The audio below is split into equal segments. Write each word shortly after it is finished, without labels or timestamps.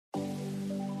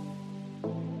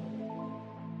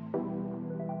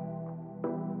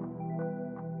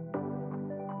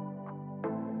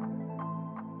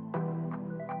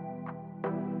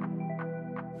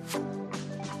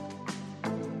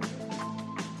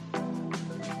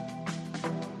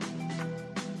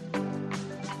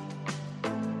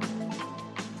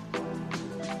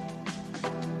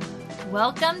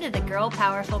Welcome to the Girl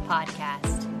Powerful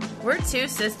Podcast. We're two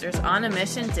sisters on a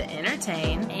mission to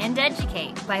entertain and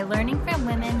educate by learning from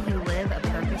women who live a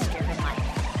purpose-driven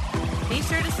life. Be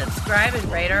sure to subscribe and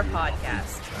rate our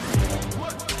podcast.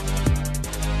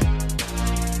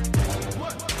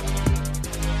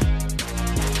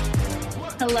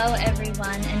 Hello,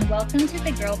 everyone, and welcome to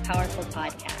the Girl Powerful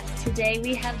Podcast. Today,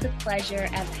 we have the pleasure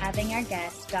of having our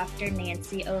guest, Dr.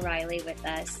 Nancy O'Reilly, with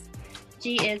us.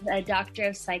 She is a doctor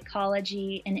of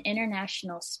psychology, an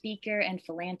international speaker and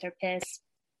philanthropist,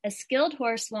 a skilled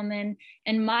horsewoman,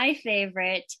 and my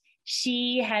favorite,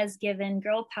 she has given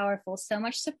Girl Powerful so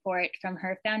much support from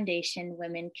her foundation,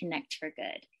 Women Connect for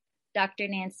Good. Dr.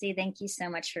 Nancy, thank you so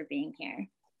much for being here.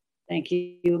 Thank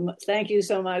you. Thank you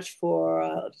so much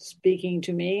for speaking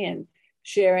to me and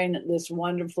sharing this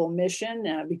wonderful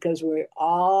mission because we're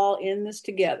all in this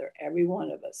together, every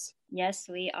one of us. Yes,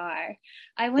 we are.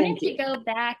 I wanted to go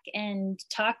back and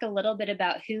talk a little bit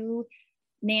about who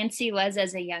Nancy was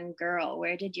as a young girl.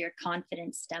 Where did your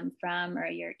confidence stem from, or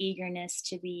your eagerness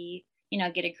to be,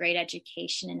 get a great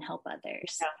education and help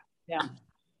others? Yeah.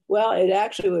 Well, it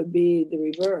actually would be the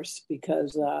reverse,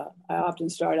 because I often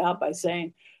start out by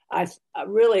saying I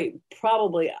really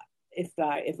probably, if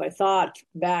I thought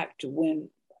back to when,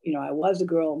 I was a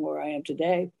girl and where I am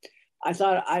today, I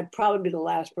thought I'd probably be the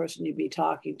last person you'd be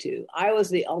talking to. I was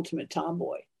the ultimate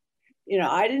tomboy.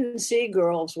 I didn't see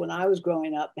girls when I was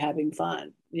growing up having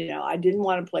fun. I didn't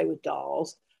want to play with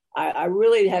dolls. I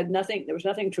really had nothing. There was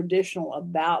nothing traditional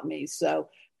about me. So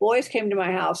boys came to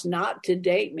my house not to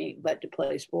date me, but to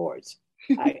play sports.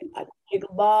 I kicked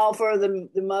a ball for the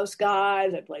most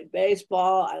guys. I played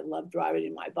baseball. I loved driving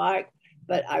in my bike.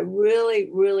 But I really,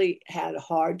 really had a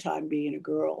hard time being a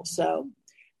girl. So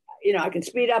I can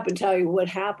speed up and tell you what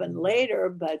happened later,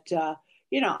 but,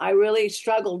 I really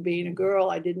struggled being a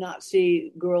girl. I did not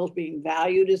see girls being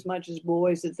valued as much as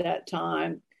boys at that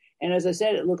time. And as I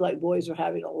said, it looked like boys were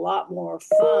having a lot more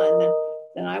fun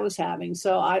than I was having.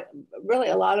 So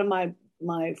a lot of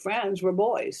my friends were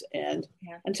boys. And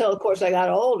until, of course, I got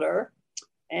older.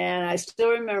 And I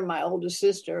still remember my oldest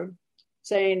sister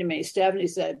saying to me, Stephanie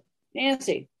said,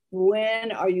 Nancy,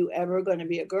 when are you ever going to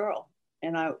be a girl?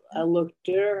 And I looked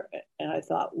at her and I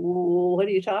thought, what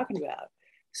are you talking about?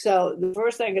 So the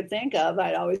first thing I could think of,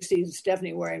 I'd always see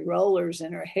Stephanie wearing rollers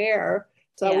in her hair.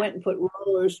 So I went and put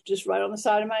rollers just right on the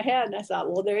side of my head. And I thought,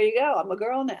 well, there you go. I'm a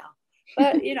girl now.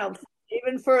 But,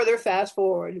 even further, fast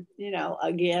forward,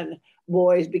 again,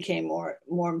 boys became more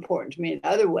important to me in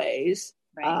other ways.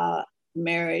 Right.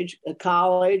 Marriage,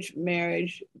 college,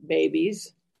 marriage,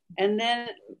 babies. And then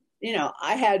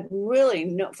I had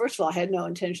first of all, I had no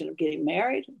intention of getting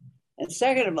married. And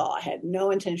second of all, I had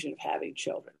no intention of having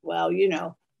children. Well,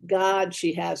 God,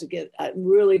 she has a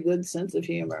really good sense of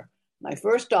humor. My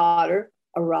first daughter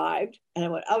arrived and I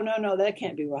went, oh, no, that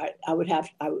can't be right. I was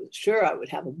sure I would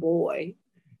have a boy.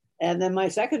 And then my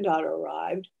second daughter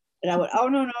arrived and I went, oh,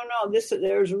 no,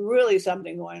 there's really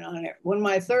something going on here. When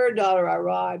my third daughter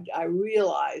arrived, I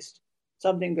realized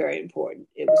something very important.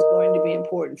 It was going to be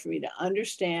important for me to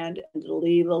understand and to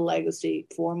leave a legacy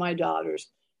for my daughters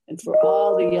and for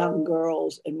all the young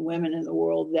girls and women in the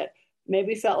world that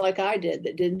maybe felt like I did,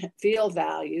 that didn't feel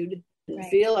valued, didn't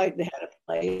feel like they had a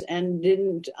place, and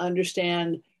didn't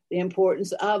understand the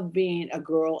importance of being a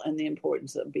girl and the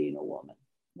importance of being a woman.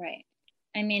 Right.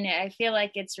 I mean, I feel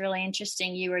like it's really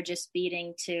interesting. You were just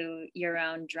beating to your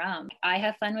own drum. I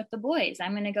have fun with the boys.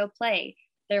 I'm going to go play.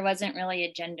 There wasn't really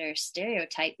a gender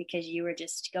stereotype because you were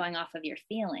just going off of your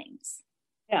feelings.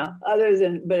 Yeah,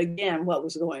 but again, what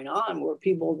was going on were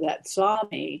people that saw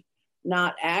me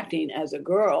not acting as a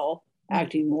girl,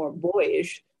 acting more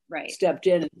boyish, stepped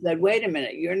in and said, wait a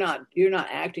minute, you're not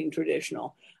acting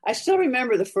traditional. I still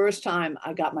remember the first time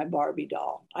I got my Barbie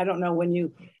doll. I don't know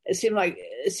it seemed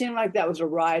like that was a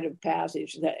rite of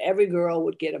passage that every girl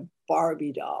would get a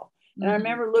Barbie doll. And I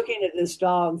remember looking at this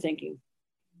doll and thinking,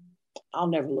 I'll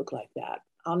never look like that.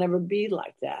 I'll never be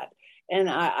like that. And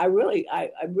I really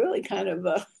kind of,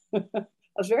 I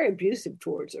was very abusive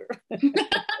towards her.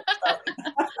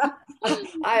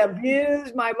 I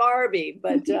abused my Barbie,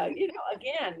 but,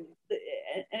 again,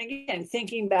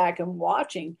 thinking back and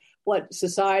watching what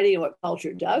society and what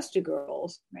culture does to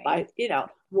girls by,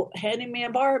 handing me a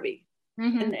Barbie.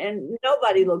 Mm-hmm. And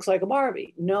nobody looks like a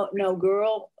Barbie. No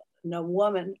girl, no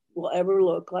woman will ever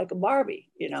look like a Barbie,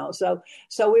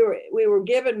 So we were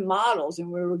given models and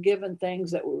we were given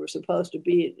things that we were supposed to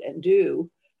be and do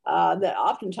that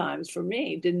oftentimes for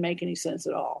me didn't make any sense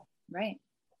at all. Right.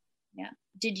 Yeah.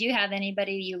 Did you have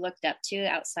anybody you looked up to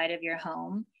outside of your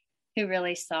home who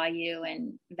really saw you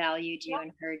and valued you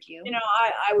and heard you? You know,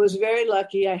 I was very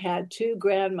lucky. I had two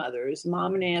grandmothers,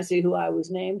 Mama Nancy, who I was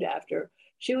named after.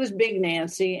 She was Big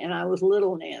Nancy and I was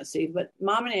Little Nancy, but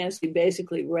Mama Nancy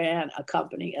basically ran a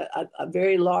company, a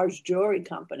very large jewelry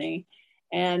company,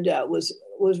 and was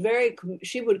very,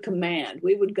 she would command.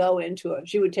 We would go into it.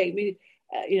 She would take me,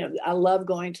 I love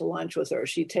going to lunch with her.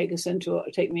 She'd take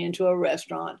me into a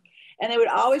restaurant, and they would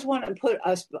always want to put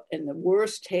us in the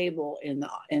worst table in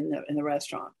the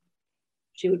restaurant.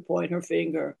 She would point her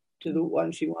finger to the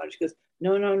one she wanted. She goes,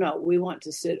 no, no, no, we want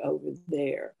to sit over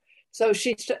there. So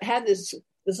she had this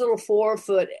little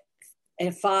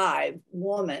 4'5"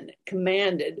 woman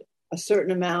commanded a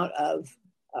certain amount of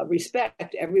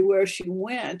respect everywhere she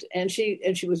went, and she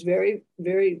was very,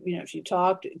 very, she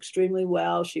talked extremely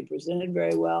well. She presented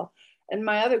very well. And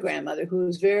my other grandmother, who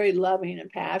was very loving and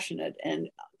passionate and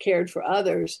cared for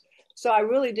others. So I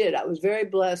really did. I was very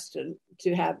blessed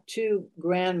to have two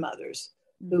grandmothers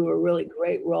who were really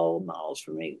great role models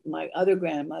for me. My other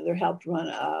grandmother helped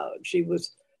run. She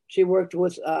worked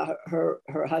with her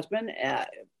husband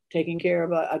taking care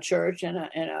of a church and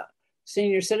a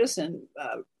senior citizen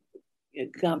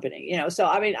company. So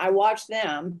I mean, I watched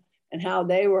them and how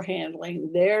they were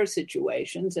handling their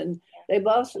situations, and they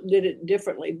both did it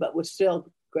differently, but with still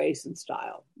grace and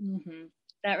style. Mm-hmm.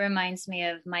 That reminds me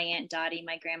of my Aunt Dottie,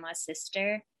 my grandma's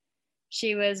sister.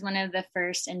 She was one of the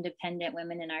first independent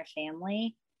women in our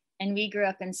family, and we grew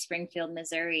up in Springfield,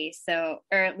 Missouri.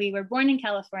 We were born in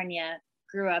California,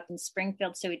 grew up in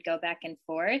Springfield, so we'd go back and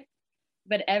forth.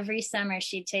 But every summer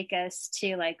she'd take us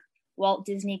to like Walt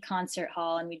Disney Concert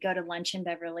Hall, and we'd go to lunch in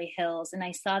Beverly Hills. And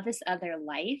I saw this other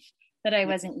life that I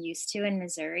wasn't used to in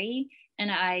Missouri.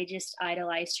 And I just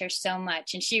idolized her so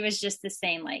much. And she was just the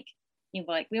same, like,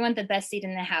 we want the best seat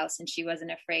in the house. And she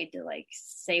wasn't afraid to like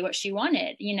say what she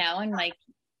wanted, and like,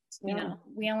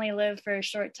 we only live for a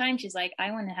short time. She's like,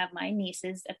 I want to have my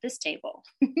nieces at this table.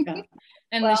 Yeah.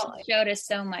 And she showed us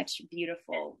so much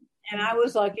beautiful. And I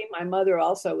was lucky. My mother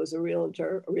also was a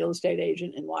realtor, a real estate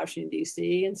agent in Washington,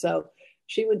 D.C. And so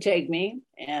she would take me,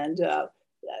 and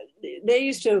they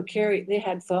used to they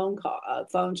had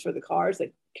phones for the cars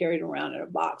that carried around in a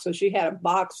box. So she had a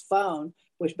box phone,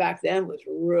 which back then was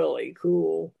really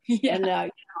cool. Yeah.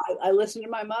 And I listened to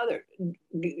my mother,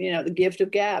 the gift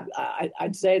of gab.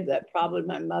 I'd say that probably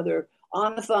my mother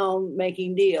on the phone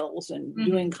making deals and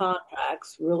doing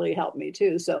contracts really helped me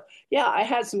too. So yeah, I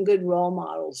had some good role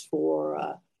models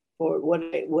for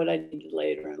what I needed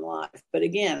later in life. But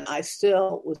again, I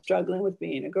still was struggling with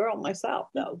being a girl myself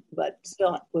though, but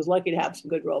still was lucky to have some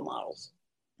good role models.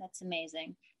 That's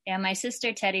amazing. Yeah, my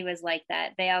sister Teddy was like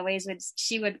that. They always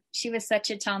she was such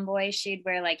a tomboy. She'd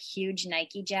wear like huge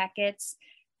Nike jackets.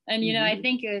 And, I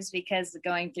think it was because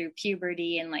going through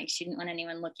puberty and like she didn't want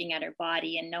anyone looking at her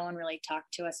body, and no one really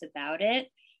talked to us about it.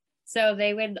 So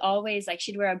they would always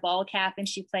she'd wear a ball cap, and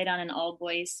she played on an all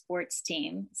boys sports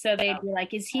team. So they'd be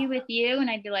like, is he with you? And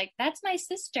I'd be like, that's my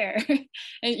sister. And,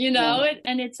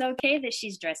 and it's okay that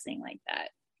she's dressing like that.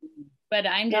 But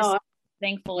I'm just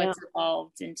thankful it's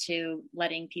evolved into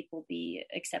letting people be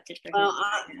accepted for who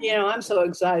they are. I'm so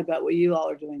excited about what you all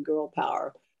are doing, Girl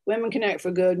Power. Women Connect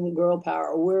for Good and Girl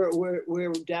Power.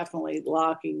 We're definitely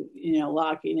locking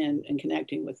in and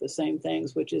connecting with the same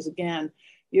things, which is, again,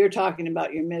 you're talking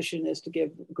about your mission is to give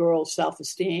girls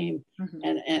self-esteem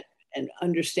and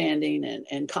understanding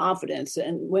and confidence.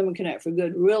 And Women Connect for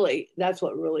Good, really, that's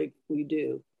what really we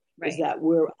do, is that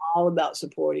we're all about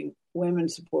supporting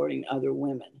other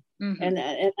women. Mm-hmm. And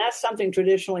that's something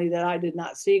traditionally that I did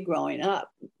not see growing up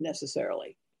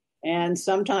necessarily. And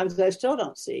sometimes I still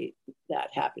don't see that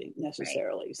happening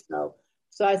necessarily. Right.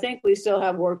 So I think we still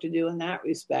have work to do in that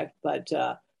respect, but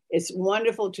it's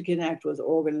wonderful to connect with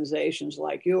organizations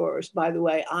like yours. By the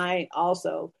way, I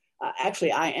also,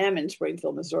 actually, I am in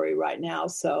Springfield, Missouri right now.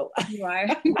 So you are.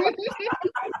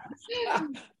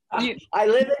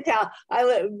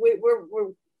 We're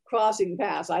crossing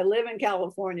paths. I live in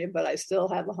California, but I still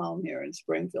have a home here in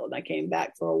Springfield. I came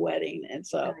back for a wedding. And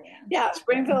so,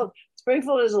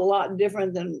 Springfield is a lot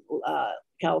different than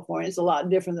California. It's a lot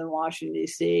different than Washington,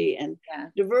 D.C. And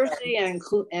diversity and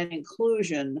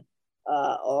inclusion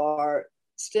are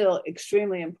still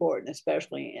extremely important,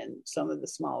 especially in some of the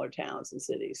smaller towns and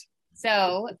cities.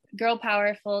 So Girl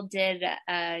Powerful did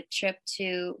a trip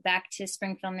back to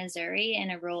Springfield, Missouri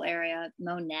in a rural area,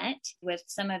 Monette, with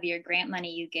some of your grant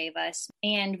money you gave us.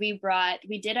 And we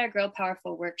did our Girl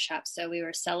Powerful workshop. So we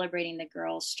were celebrating the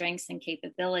girls' strengths and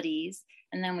capabilities.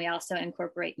 And then we also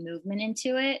incorporate movement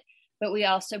into it. But we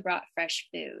also brought fresh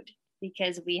food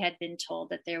because we had been told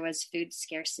that there was food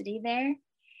scarcity there.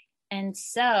 And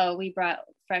so we brought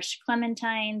fresh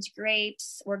clementines,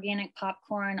 grapes, organic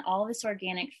popcorn, all this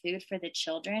organic food for the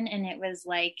children. And it was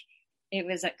like, it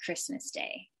was a Christmas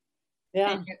day.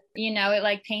 Yeah. And, you know, it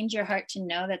like pains your heart to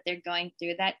know that they're going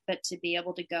through that, but to be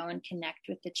able to go and connect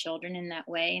with the children in that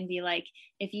way and be like,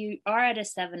 if you are at a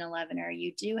 7-Eleven or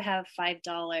you do have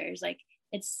 $5, like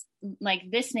it's like,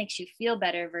 this makes you feel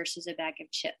better versus a bag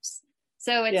of chips.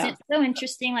 So it's so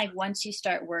interesting. Like once you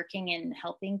start working and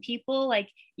helping people, like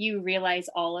you realize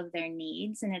all of their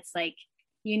needs, and it's like,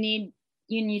 you need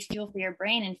fuel for your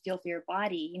brain and fuel for your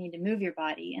body. You need to move your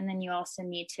body. And then you also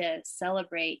need to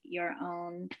celebrate your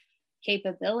own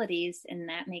capabilities. And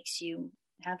that makes you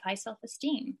have high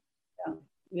self-esteem. Yeah.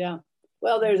 Yeah.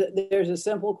 Well, there's a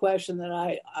simple question that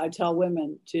I tell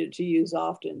women to use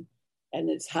often,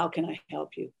 and it's, how can I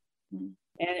help you? Mm-hmm.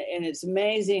 And it's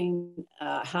amazing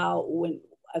how when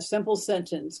a simple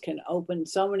sentence can open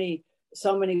so many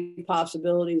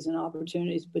possibilities and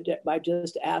opportunities, but by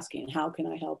just asking, how can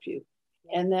I help you?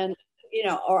 And then, you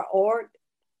know, or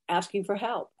asking for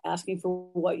help, asking for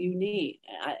what you need.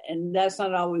 And that's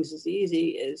not always as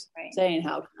easy as saying,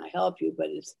 how can I help you? But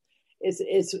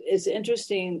it's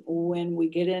interesting when we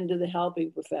get into the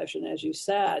helping profession, as you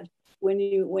said, when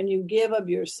you give of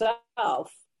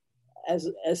yourself, as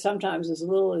sometimes as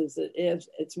little as it is,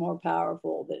 it's more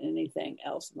powerful than anything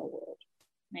else in the world.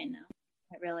 I know.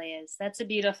 It really is. That's a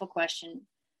beautiful question.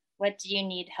 What do you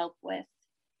need help with?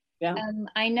 Yeah.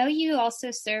 I know you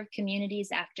also serve communities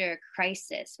after a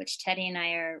crisis, which Teddy and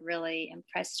I are really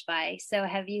impressed by. So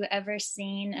have you ever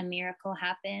seen a miracle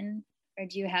happen? Or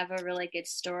do you have a really good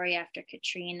story after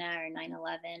Katrina or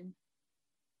 9/11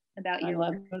 about your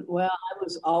work? Well, I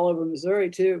was all over Missouri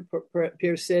too,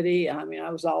 Pierce City. I mean, I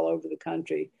was all over the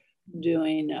country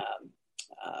doing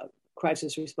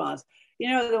crisis response. You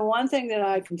know, the one thing that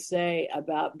I can say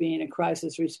about being a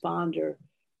crisis responder,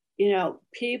 you know,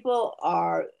 people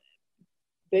are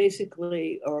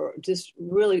basically, or just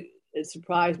really, it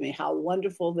surprised me how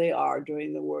wonderful they are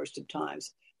during the worst of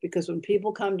times. Because when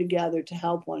people come together to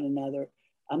help one another,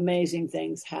 amazing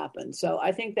things happen. So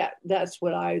I think that's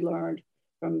what I learned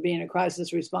from being a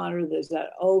crisis responder. There's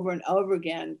that over and over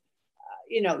again,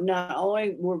 you know, not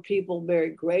only were people very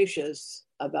gracious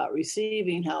about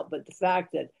receiving help, but the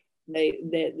fact that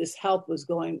this help was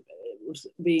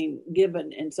being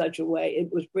given in such a way,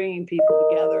 it was bringing people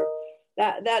together.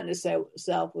 That in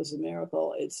itself was a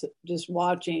miracle. It's just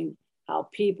watching how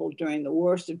people during the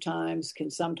worst of times can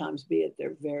sometimes be at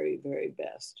their very, very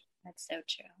best. That's so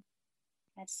true.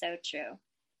 That's so true.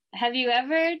 Have you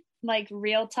ever, like,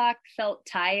 real talk, felt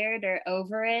tired or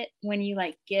over it when you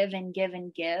like give and give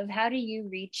and give? How do you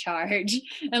recharge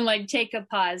and like take a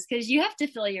pause? Because you have to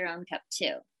fill your own cup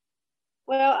too.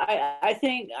 Well, I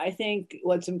think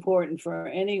what's important for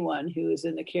anyone who is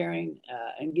in the caring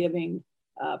and giving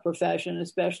profession,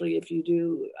 especially if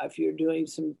you're doing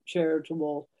some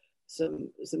charitable,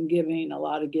 some giving, a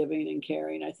lot of giving and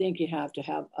caring, I think you have to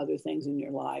have other things in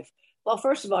your life. Well,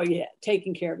 first of all,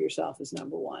 taking care of yourself is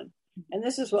number one. And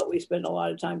this is what we spend a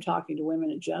lot of time talking to women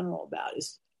in general about,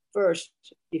 is first,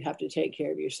 you have to take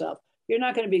care of yourself. You're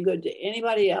not going to be good to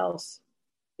anybody else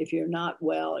if you're not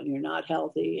well and you're not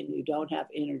healthy and you don't have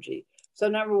energy. So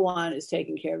number one is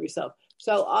taking care of yourself.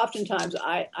 So oftentimes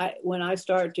when I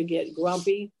start to get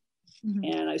grumpy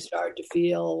and I start to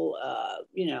feel,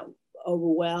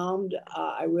 overwhelmed,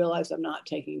 I realize I'm not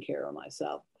taking care of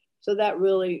myself. So that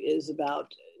really is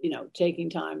about, taking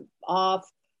time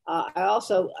off. I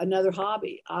also, another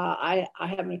hobby, I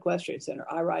have an equestrian center.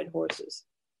 I ride horses.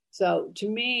 So to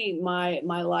me, my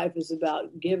life is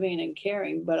about giving and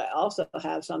caring, but I also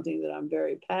have something that I'm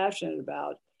very passionate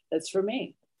about that's for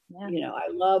me. Yeah. I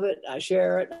love it. I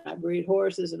share it. I breed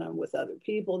horses and I'm with other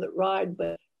people that ride.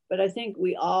 But I think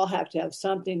we all have to have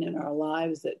something in our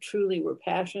lives that truly we're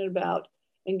passionate about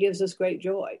and gives us great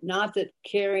joy. Not that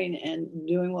caring and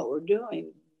doing what we're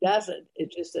doing doesn't.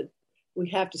 It's just that we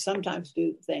have to sometimes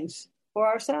do things for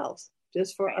ourselves,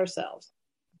 just for ourselves.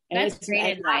 And that's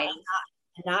great advice.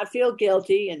 Not feel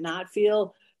guilty and not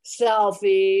feel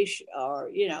selfish or,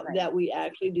 that we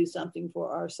actually do something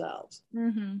for ourselves.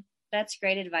 Mm-hmm. That's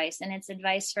great advice. And it's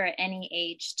advice for any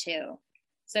age too.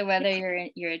 So whether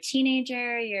you're a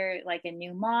teenager, you're like a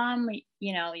new mom,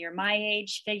 you're my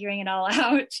age, figuring it all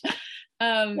out.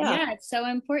 It's so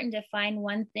important to find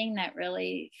one thing that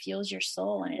really fuels your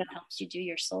soul and it helps you do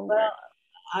your soul work.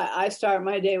 I start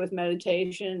my day with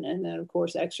meditation and then of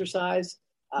course exercise.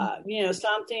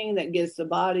 Something that gets the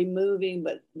body moving,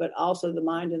 but also the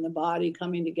mind and the body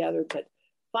coming together, but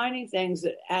finding things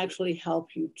that actually help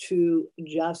you to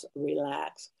just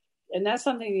relax. And that's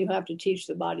something you have to teach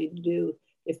the body to do.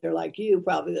 if they're like you,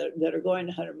 probably that are going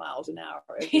 100 miles an hour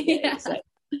every day. Yeah. So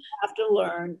you have to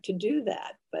learn to do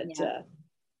that. But Yeah.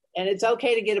 and it's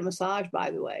okay to get a massage,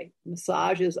 by the way.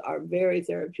 Massages are very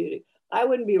therapeutic. I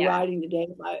wouldn't be riding today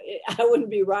I wouldn't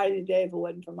be riding today if it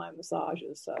wasn't for my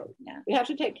massages. So we have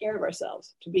to take care of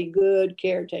ourselves to be good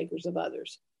caretakers of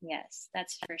others. Yes,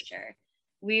 that's for sure.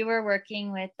 We were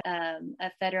working with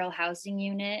a federal housing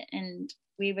unit, and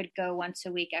we would go once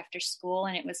a week after school,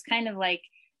 and it was kind of like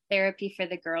therapy for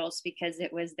the girls because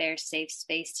it was their safe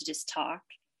space to just talk,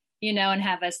 and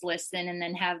have us listen, and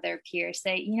then have their peers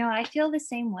say, I feel the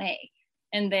same way.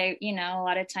 And they, a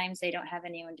lot of times they don't have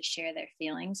anyone to share their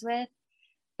feelings with.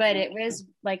 But it was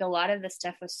like a lot of the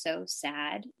stuff was so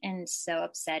sad and so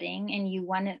upsetting. And you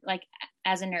want to, like,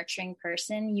 as a nurturing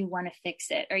person, you want to fix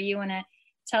it, or you want to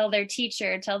tell their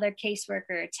teacher, tell their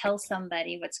caseworker, tell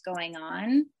somebody what's going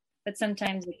on. But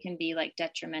sometimes it can be like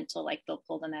detrimental, like they'll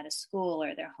pull them out of school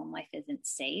or their home life isn't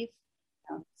safe.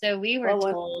 So we were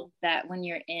told that when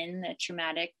you're in a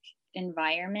traumatic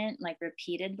environment, like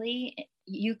repeatedly,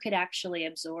 you could actually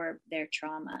absorb their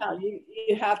trauma.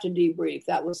 You have to debrief.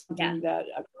 That was something that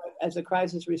as a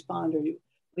crisis responder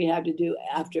we had to do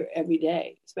after every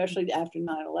day, especially after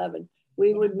 9/11.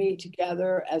 We would meet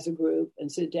together as a group and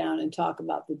sit down and talk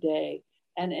about the day.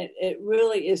 And it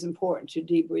really is important to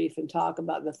debrief and talk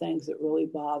about the things that really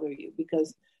bother you,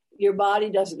 because your body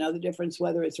doesn't know the difference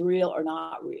whether it's real or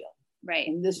not real. Right.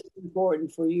 And this is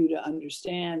important for you to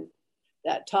understand,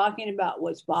 that talking about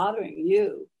what's bothering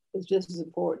you is just as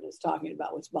important as talking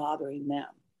about what's bothering them.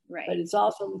 Right. But it's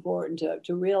also important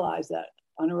to realize that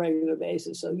on a regular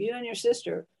basis. So you and your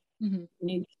sister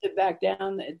need to sit back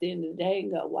down at the end of the day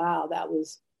and go, wow, that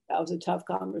was a tough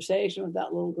conversation with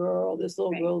that little girl, this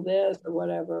little girl, this or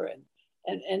whatever.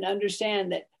 And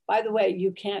understand that, by the way,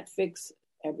 you can't fix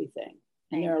everything.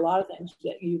 And there are a lot of things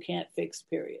that you can't fix,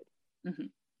 period.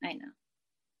 I know.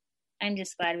 I'm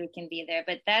just glad we can be there.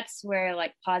 But that's where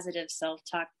like positive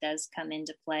self-talk does come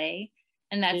into play.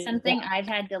 And that's something I've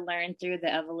had to learn through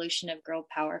the evolution of Girl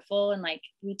Powerful. And like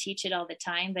we teach it all the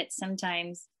time, but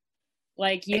sometimes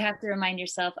like you have to remind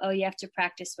yourself, you have to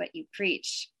practice what you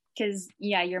preach. Because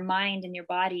your mind and your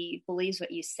body believes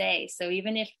what you say. So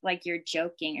even if like you're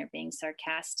joking or being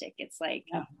sarcastic, it's like,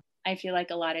 I feel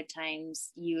like a lot of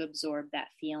times you absorb that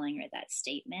feeling or that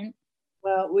statement.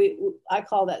 Well, I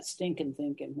call that stinking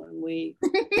thinking, when we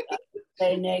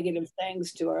say negative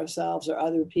things to ourselves or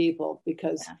other people,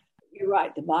 because you're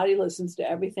right. The body listens to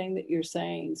everything that you're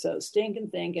saying. So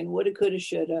stinking thinking, woulda, coulda,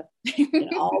 shoulda,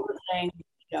 and all the things,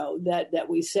 that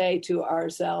we say to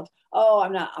ourselves. Oh,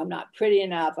 I'm not pretty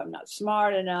enough. I'm not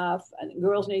smart enough. And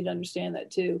girls need to understand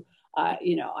that too.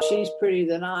 She's prettier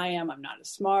than I am. I'm not as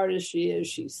smart as she is.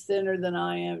 She's thinner than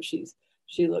I am. She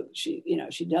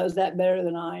does that better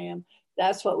than I am.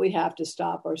 That's what we have to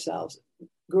stop ourselves.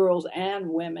 Girls and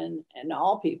women and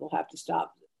all people have to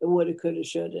stop the woulda, coulda,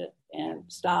 shoulda, and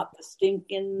stop the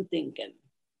stinking thinking.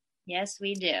 Yes,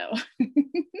 we do.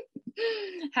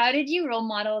 How did you role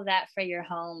model that for your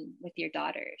home with your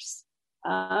daughters?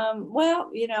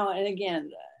 Well, and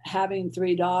again, having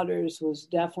 3 daughters was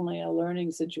definitely a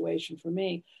learning situation for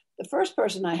me. The first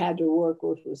person I had to work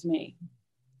with was me.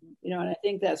 And I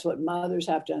think that's what mothers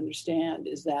have to understand,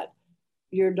 is that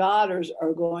your daughters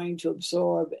are going to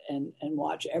absorb and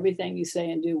watch everything you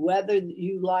say and do, whether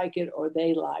you like it or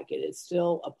they like it. It's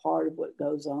still a part of what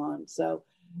goes on. So,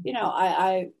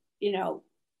 I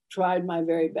tried my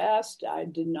very best. I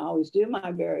didn't always do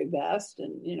my very best.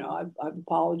 And, I've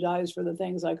apologized for the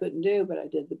things I couldn't do, but I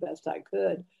did the best I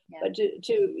could. Yeah. But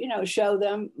to show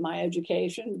them my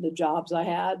education, the jobs I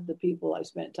had, the people I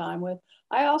spent time with.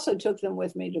 I also took them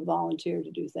with me to volunteer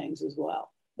to do things as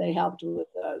well. They helped with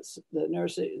the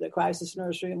nursery, the crisis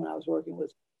nursery, when I was working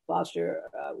with foster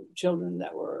children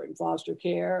that were in foster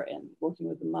care and working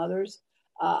with the mothers.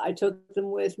 I took them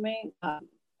with me.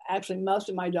 Actually,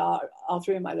 all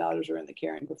 3 of my daughters are in the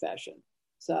caring profession.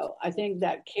 So I think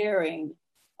that caring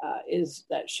is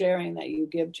that sharing that you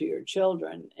give to your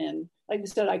children. And like I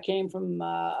said, I came from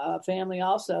a family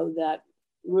also that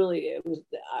really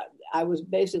I was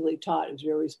basically taught it was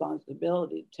your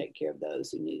responsibility to take care of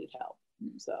those who needed help.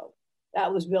 So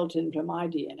that was built into my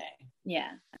DNA.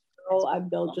 Yeah. So I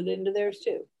built it into theirs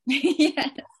too. Yes.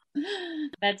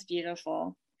 That's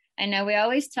beautiful. I know we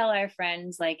always tell our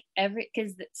friends, like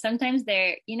because sometimes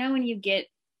they're, when you get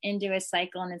into a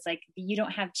cycle and it's like, you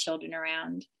don't have children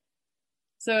around.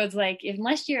 So it's like,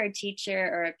 unless you're a teacher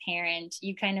or a parent,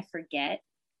 you kind of forget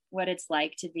what it's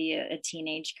like to be a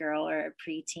teenage girl or a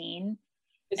preteen.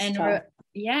 It's And tough.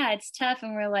 it's tough.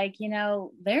 And we're like,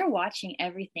 they're watching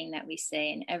everything that we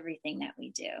say and everything that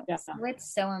we do. Yeah. So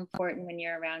it's so important when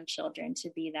you're around children to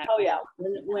be that. Oh yeah.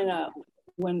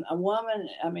 When a woman,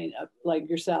 I mean, like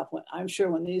yourself, I'm sure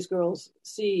when these girls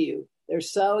see you, they're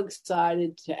so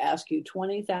excited to ask you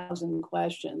 20,000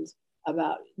 questions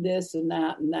about this and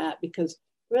that, because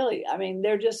really, I mean,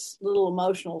 they're just little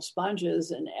emotional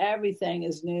sponges and everything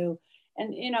is new.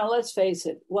 And, let's face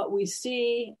it, what we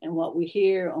see and what we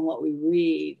hear and what we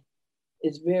read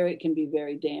can be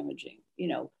very damaging.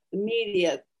 The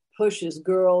media pushes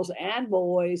girls and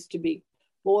boys to be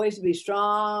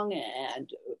strong and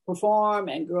perform,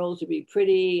 and girls to be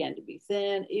pretty and to be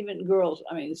thin. Even girls,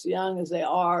 I mean, as young as they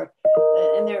are,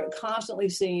 and they're constantly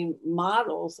seeing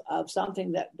models of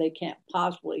something that they can't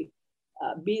possibly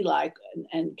be like,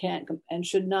 and can't and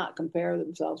should not compare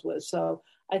themselves with. So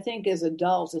I think as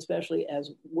adults, especially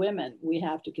as women, we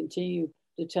have to continue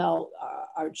to tell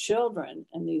our children,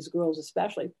 and these girls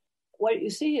especially, what you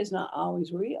see is not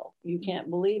always real. You can't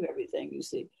believe everything you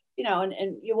see.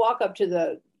 And you walk up to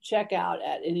the checkout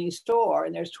at any store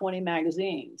and there's 20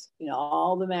 magazines.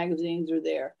 All the magazines are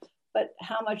there, but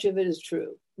how much of it is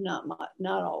true? Not much,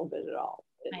 not all of it at all.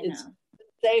 It's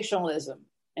sensationalism.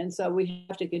 And so we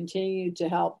have to continue to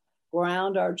help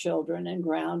ground our children and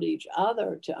ground each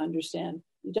other to understand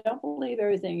you don't believe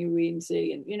everything you read and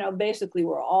see. And, basically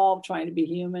we're all trying to be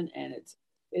human, and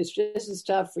it's just as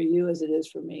tough for you as it is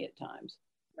for me at times.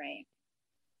 Right.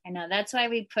 I know. That's why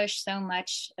we push so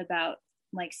much about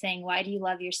like saying, why do you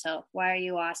love yourself? Why are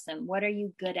you awesome? What are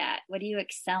you good at? What do you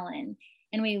excel in?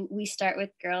 And we start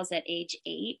with girls at age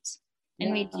 8.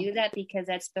 And we do that because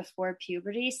that's before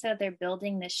puberty. So they're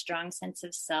building this strong sense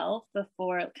of self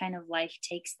before kind of life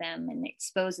takes them and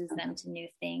exposes them to new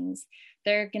things.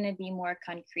 They're going to be more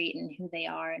concrete in who they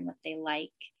are and what they like,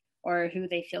 or who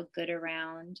they feel good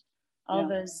around. All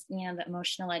those, the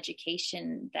emotional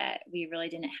education that we really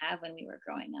didn't have when we were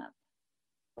growing up.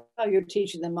 Well, you're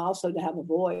teaching them also to have a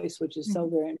voice, which is so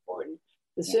very important.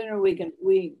 The sooner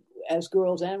we as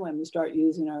girls and women start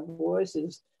using our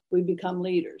voices, we become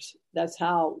leaders. That's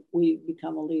how we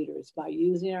become a leader. It's by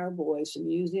using our voice and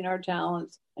using our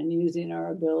talents and using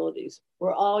our abilities.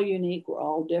 We're all unique. We're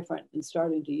all different, and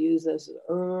starting to use this as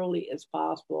early as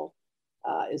possible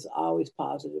is always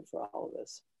positive for all of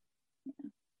us. Yeah.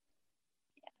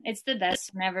 It's the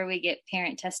best whenever we get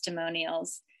parent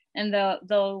testimonials, and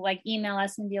they'll like email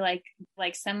us and be like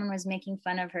someone was making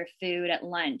fun of her food at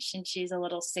lunch, and she's a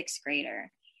little 6th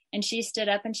grader, and she stood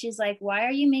up and she's like, why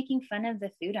are you making fun of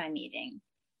the food I'm eating?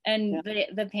 And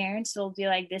the parents will be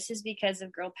like, this is because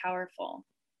of Girl Powerful.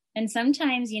 And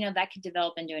sometimes, that could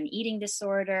develop into an eating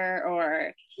disorder,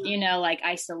 or, like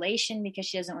isolation because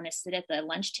she doesn't want to sit at the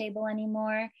lunch table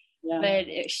anymore. Yeah.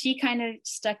 But she kind of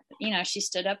she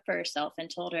stood up for herself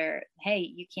and told her, hey,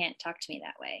 you can't talk to me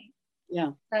that way. Yeah.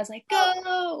 So I was like,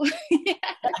 go.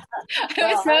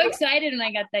 I was so excited when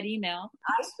I got that email.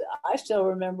 I still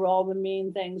remember all the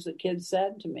mean things that kids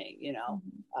said to me.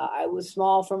 I was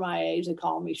small for my age. They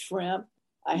called me shrimp.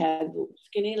 I had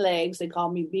skinny legs. They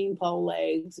called me beanpole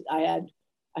legs. I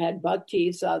had buck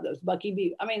teeth. So those Bucky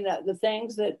beef. I mean, the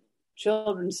things that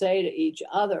children say to each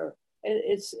other,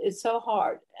 it's so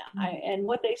hard. And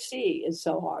what they see is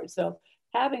so hard. So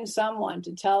having someone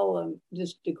to tell them,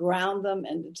 just to ground them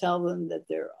and to tell them that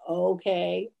they're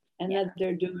okay and that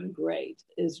they're doing great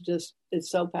it's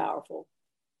so powerful.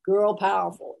 Girl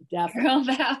Powerful,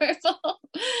 definitely. Girl Powerful.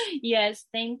 Yes,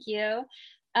 thank you.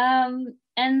 And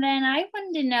then I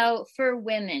wanted to know, for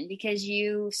women, because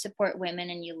you support women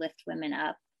and you lift women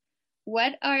up,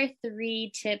 what are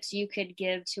 3 tips you could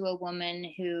give to a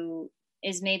woman who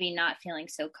is maybe not feeling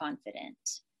so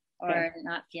confident or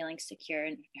not feeling secure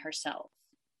in herself?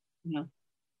 Yeah.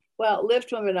 Well,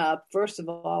 lift women up. First of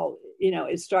all,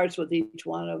 it starts with each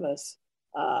one of us.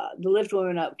 The Lift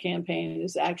Women Up campaign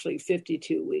is actually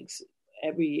 52 weeks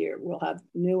every year. We'll have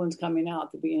new ones coming out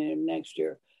at the beginning of next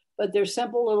year. But there's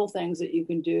simple little things that you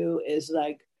can do, is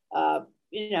like,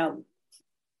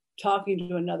 talking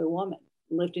to another woman,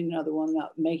 lifting another woman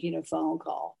up, making a phone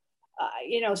call.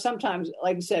 Sometimes,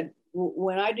 like I said,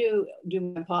 when I do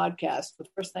my podcast, the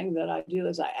first thing that I do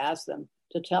is I ask them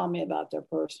to tell me about their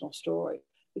personal story,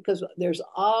 because there's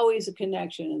always a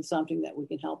connection and something that we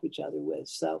can help each other with.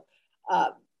 So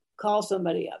call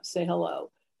somebody up, say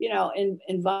hello, and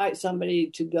invite somebody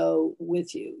to go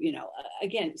with you.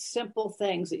 Again, simple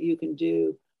things that you can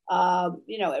do,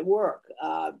 at work,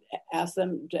 ask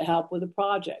them to help with a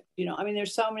project.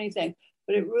 There's so many things,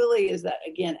 but it really is that,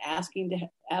 again,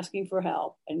 asking for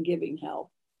help and giving help.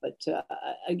 But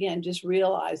again, just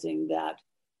realizing that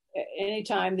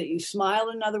anytime that you smile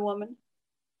at another woman,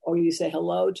 or you say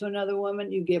hello to another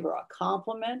woman, you give her a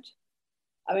compliment.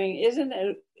 I mean, isn't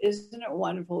it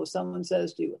wonderful if someone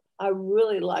says to you, I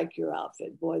really like your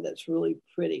outfit. Boy, that's really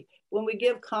pretty. When we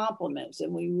give compliments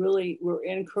and we're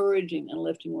encouraging and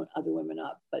lifting other women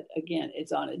up. But again,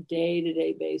 it's on a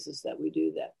day-to-day basis that we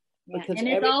do that. Yeah. And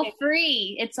it's all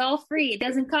free. It's all free. It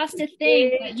doesn't cost a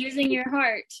thing, but using your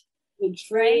heart. It's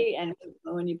free. Right? And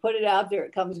when you put it out there,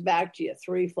 it comes back to you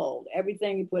threefold.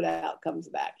 Everything you put out comes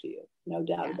back to you. No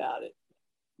doubt about it.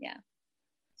 Yeah.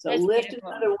 So lift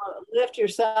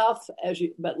yourself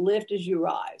but lift as you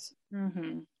rise.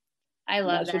 Mm-hmm. I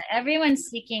love that. Everyone's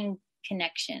seeking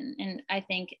connection. And I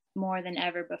think more than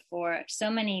ever before,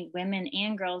 so many women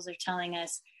and girls are telling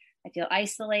us, I feel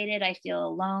isolated. I feel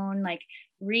alone, like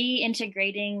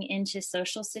reintegrating into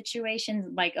social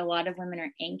situations. Like a lot of women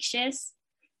are anxious.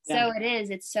 So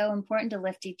it's so important to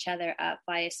lift each other up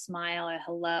by a smile, a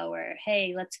hello, or,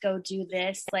 hey, let's go do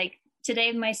this. Like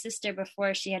today, my sister,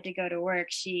 before she had to go to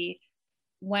work, she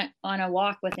went on a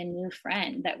walk with a new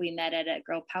friend that we met at a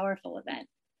Girl Powerful event.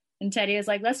 And Teddy was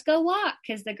like, let's go walk,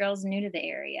 because the girl's new to the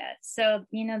area. So,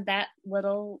 that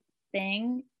little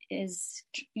thing is,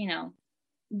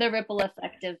 the ripple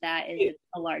effect of that is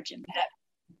a large impact.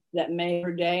 That made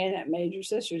her day, and that made your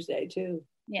sister's day too.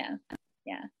 Yeah.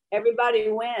 Everybody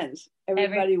wins.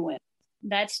 Everybody wins.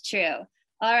 That's true.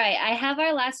 All right. I have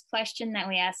our last question that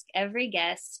we ask every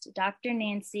guest. Dr.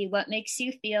 Nancy, what makes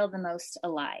you feel the most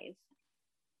alive?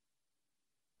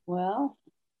 Well,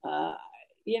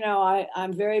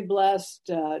 I'm very blessed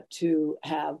to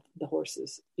have the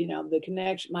horses.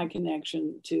 My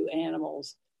connection to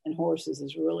animals and horses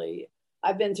is really,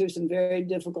 I've been through some very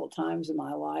difficult times in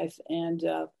my life. And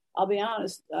I'll be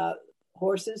honest,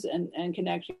 horses and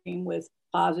connecting with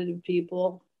positive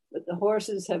people, but the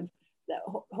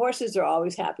horses are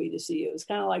always happy to see you. It's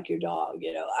kind of like your dog,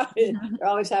 they're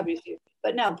always happy to see you.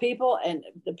 But now people and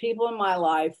the people in my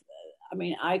life,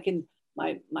 my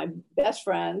best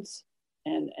friends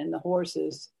and the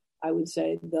horses, I would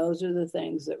say those are the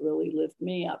things that really lift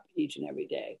me up each and every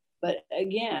day. But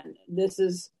again,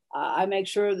 I make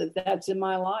sure that that's in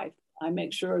my life. I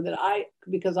make sure that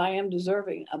because I am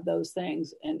deserving of those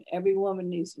things, and every woman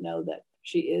needs to know that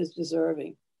she is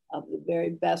deserving of the very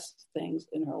best things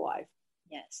in her life.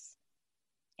 Yes.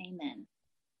 Amen.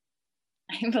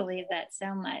 I believe that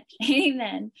so much.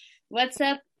 Amen. What's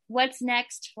up? What's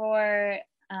next for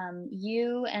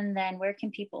you? And then where can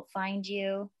people find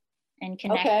you and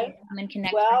connect? Okay. And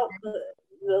connect. Well,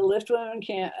 the Lift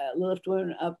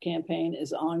Women Up campaign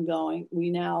is ongoing. We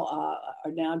now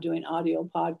are now doing audio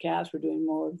podcasts. We're doing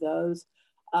more of those.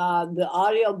 The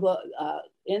audio book,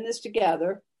 In This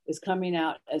Together, is coming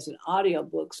out as an audio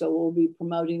book, so we'll be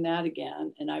promoting that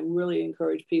again. And I really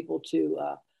encourage people to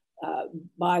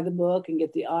buy the book and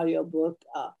get the audio book.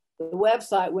 The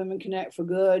website, Women Connect for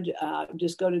Good,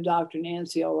 just go to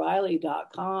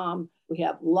drnancyoreilly.com. We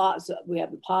have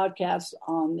the podcasts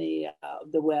on the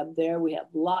web there. We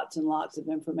have lots and lots of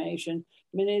information,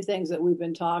 many things that we've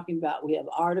been talking about. We have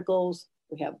articles,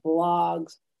 we have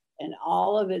blogs, and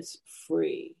all of it's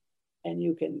free. And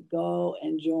you can go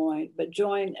and join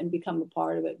and become a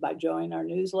part of it by joining our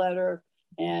newsletter.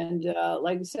 And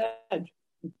like I said,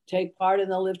 take part in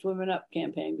the Lift Women Up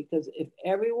campaign, because if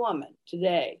every woman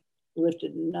today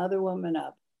lifted another woman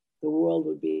up, the world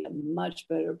would be a much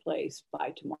better place by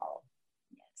tomorrow.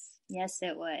 Yes,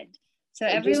 it would. So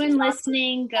everyone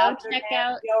listening, go check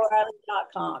out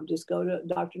drnancyoreilly.com. Just go to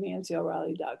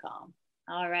drnancyoreilly.com.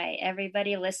 All right.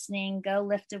 Everybody listening, go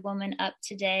lift a woman up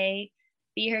today.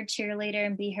 Be her cheerleader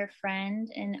and be her friend,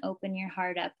 and open your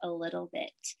heart up a little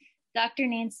bit. Dr.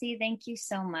 Nancy, thank you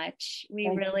so much. We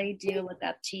really do look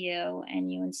up to you,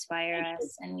 and you inspire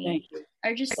us. And we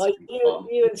are just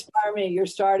you inspire me. You're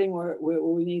starting where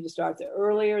we need to start. The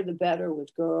earlier, the better,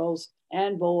 with girls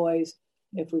and boys.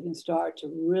 If we can start to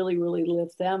really, really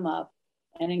lift them up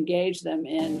and engage them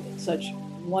in such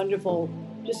wonderful,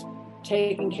 just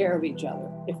taking care of each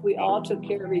other. If we all took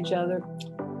care of each other,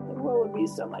 the world would be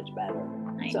so much better.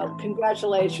 So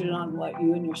congratulations on what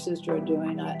you and your sister are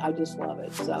doing. I just love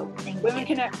it. So Women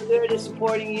Connect for Good is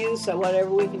supporting you. So whatever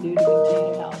we can do to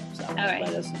continue to help. So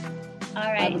let us know.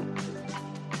 All right.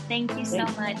 Thank you so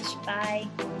much. Bye.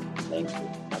 Thank you.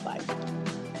 Bye-bye.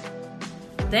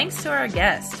 Thanks to our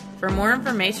guest. For more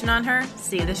information on her,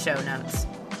 see the show notes.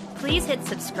 Please hit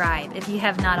subscribe if you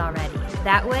have not already.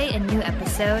 That way, a new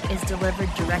episode is delivered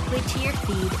directly to your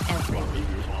feed every week.